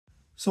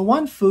So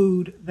one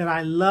food that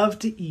I love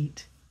to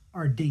eat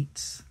are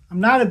dates. I'm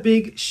not a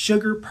big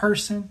sugar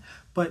person,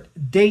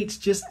 but dates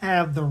just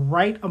have the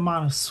right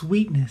amount of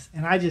sweetness,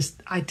 and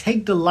I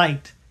take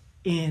delight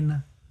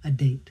in a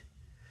date.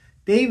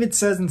 David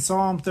says in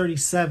Psalm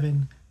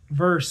 37,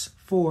 verse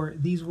 4,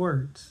 these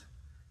words: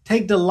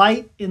 "Take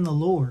delight in the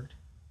Lord,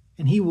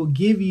 and he will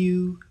give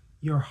you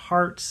your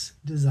heart's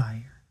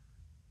desire."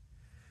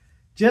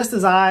 Just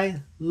as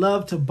I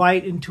love to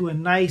bite into a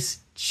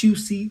nice,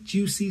 juicy,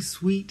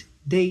 sweet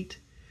date,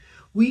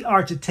 we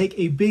are to take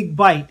a big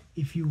bite,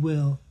 if you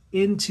will,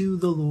 into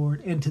the Lord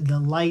and to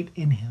delight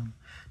in him.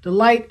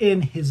 Delight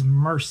in his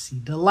mercy,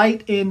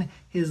 delight in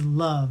his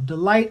love,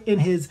 delight in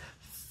his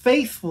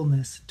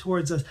faithfulness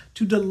towards us,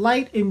 to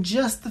delight in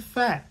just the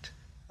fact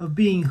of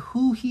being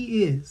who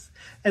he is.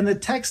 And the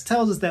text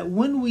tells us that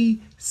when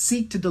we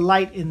seek to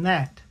delight in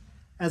that,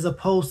 as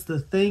opposed to the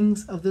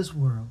things of this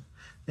world,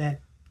 that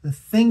the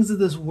things of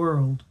this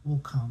world will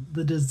come.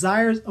 The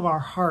desires of our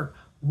heart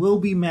will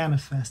be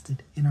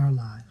manifested in our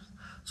lives.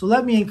 So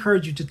let me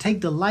encourage you to take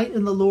delight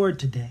in the Lord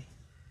today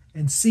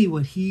and see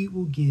what he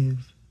will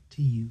give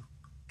to you.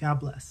 God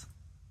bless.